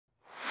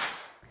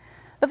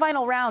The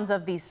final rounds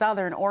of the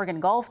Southern Oregon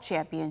Golf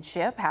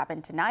Championship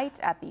happened tonight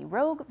at the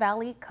Rogue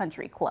Valley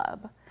Country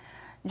Club.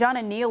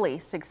 Jonna Neely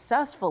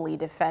successfully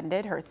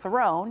defended her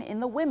throne in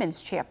the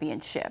Women's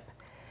Championship.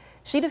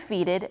 She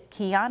defeated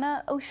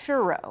Kiana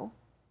Oshuro,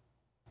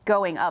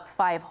 going up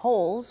 5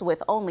 holes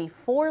with only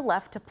 4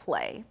 left to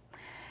play.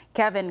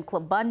 Kevin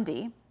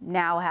Klabundi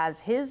now has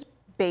his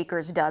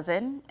baker's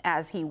dozen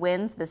as he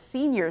wins the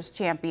Seniors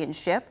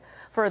Championship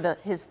for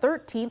his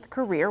 13th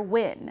career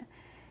win.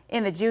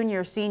 In the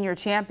Junior Senior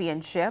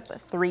Championship,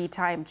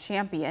 3-time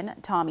champion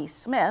Tommy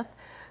Smith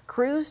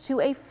cruised to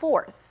a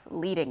 4th,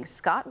 leading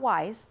Scott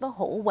Wise the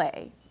whole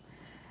way.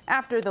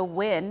 After the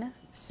win,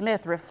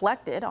 Smith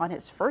reflected on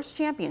his first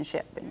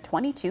championship in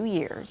 22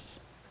 years.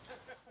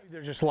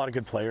 There's just a lot of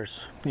good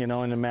players. You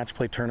know, in a match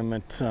play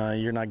tournament,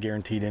 you're not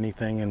guaranteed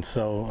anything, and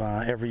so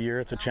every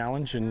year it's a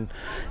challenge, and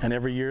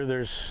every year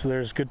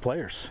there's good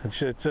players.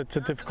 It's a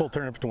difficult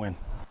tournament to win.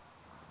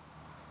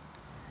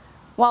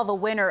 While the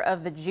winner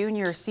of the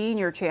Junior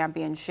Senior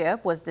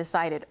Championship was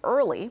decided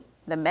early,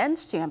 the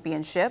Men's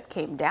Championship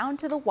came down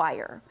to the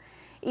wire.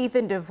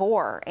 Ethan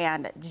DeVore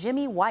and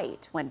Jimmy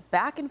White went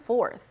back and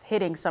forth,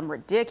 hitting some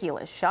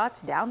ridiculous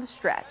shots down the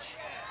stretch.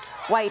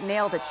 White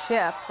nailed a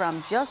chip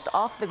from just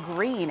off the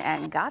green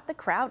and got the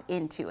crowd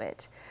into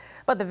it.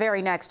 But the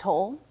very next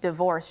hole,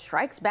 DeVore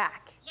strikes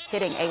back,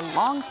 hitting a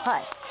long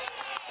putt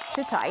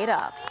to tie it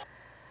up.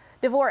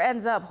 DeVore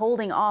ends up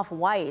holding off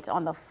White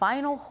on the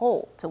final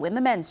hole to win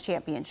the Men's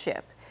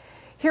Championship.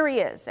 Here he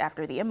is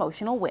after the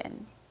emotional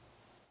win.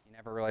 You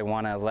never really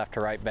want a left to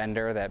right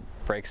bender that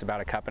breaks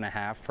about 1.5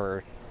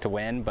 cups to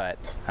win, but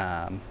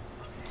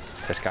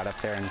just got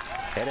up there and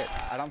hit it.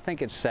 I don't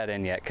think it's set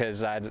in yet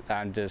because I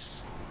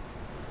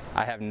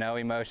have no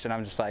emotion.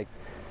 I'm just like,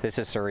 this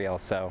is surreal.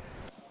 So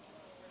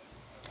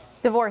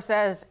DeVore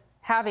says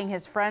having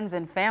his friends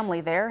and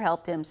family there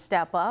helped him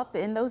step up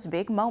in those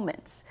big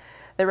moments.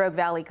 The Rogue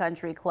Valley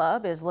Country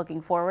Club is looking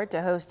forward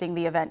to hosting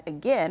the event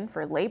again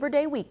for Labor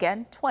Day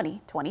weekend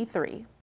 2023.